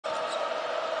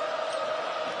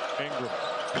Ingram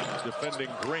defending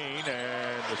Green,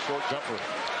 and the short jumper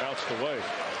bounced away.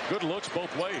 Good looks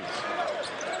both ways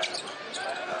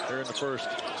here in the first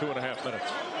 2.5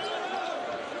 minutes.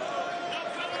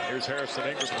 Here's Harrison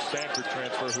Ingram, the Stanford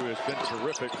transfer, who has been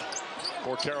terrific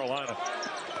for Carolina.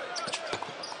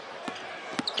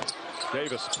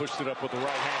 Davis pushed it up with the right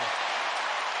hand.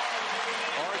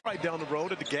 Right down the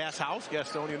road at the Gas House,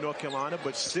 Gastonia, North Carolina,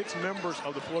 but 6 members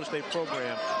of the Florida State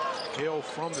program hail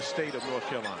from the state of North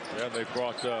Carolina. Yeah, they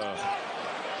brought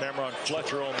Cameron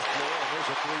Fletcher on the floor, and there's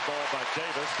a 3-ball by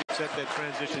Davis. He set that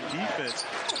transition defense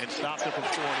and stopped it from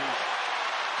scoring.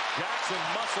 Jackson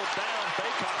muscled down.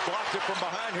 Baycott blocked it from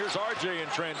behind. Here's RJ in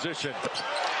transition.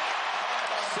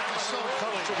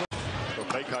 So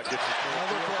Baycott gets the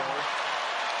turnover.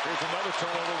 Here's another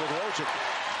turnover with Wojcik.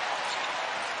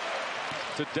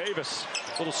 To Davis.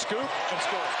 Little scoop and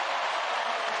score.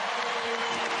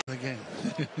 The game.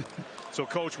 So,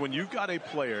 Coach, when you've got a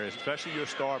player, especially your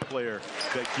star player,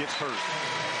 that gets hurt,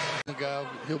 the guy,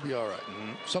 he'll be all right.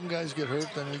 Some guys get hurt,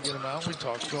 then we get him out, we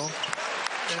talk to him.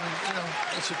 And, you know,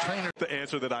 it's a trainer. The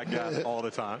answer that I got all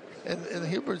the time. And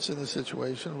Hubert's in the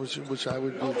situation, which I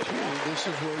would do too. This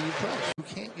is where you press. You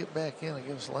can't get back in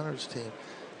against Leonard's team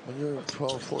when you're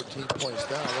 12, 14 points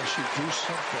down unless you do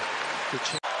something to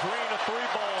change. Green, a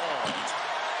 3-ball.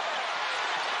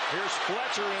 Here's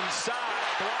Fletcher inside,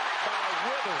 blocked by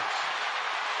Withers.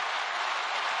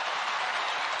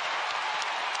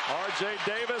 R.J.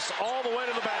 Davis all the way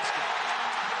to the basket.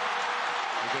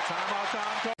 Is it timeout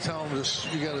time? Tell them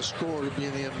you got to score to be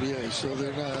in the NBA, so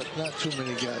they're not too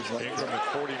many guys like Ingram that.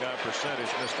 at 49%.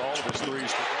 He's missed all of his threes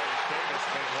today. Davis,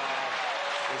 meanwhile,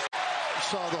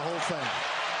 saw the whole thing.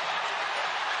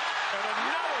 And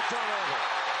another turnover.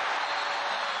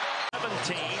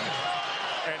 17.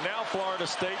 And now Florida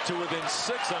State to within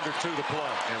 6 under 2 to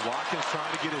play. And Watkins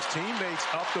trying to get his teammates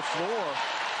up the floor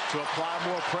to apply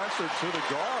more pressure to the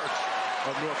guards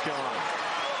of North Carolina.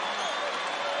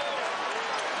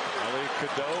 Ali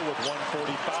Cadeau with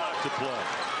 1:45 to play.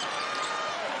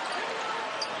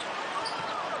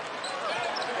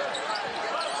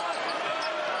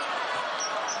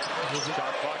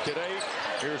 Shot clock at 8.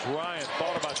 Here's Ryan.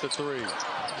 Thought about the 3.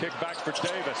 Kick back for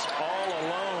Davis. All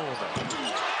alone.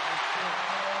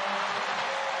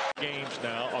 Games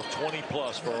now of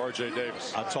 20+ for R.J.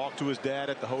 Davis. I talked to his dad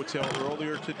at the hotel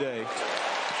earlier today.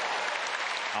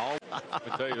 Let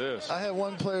me tell you this. I had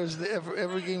one player,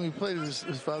 every game he played, his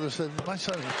father said, my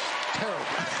son is terrible.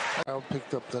 I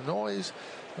picked up the noise,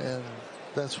 and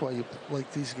that's why you like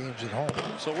these games at home.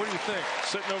 So what do you think?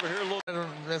 Sitting over here a little...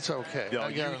 That's okay. Yo,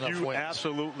 I got enough you wins.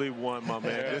 absolutely won, my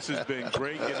man. This has been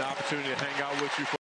great. Getting an opportunity to hang out with you.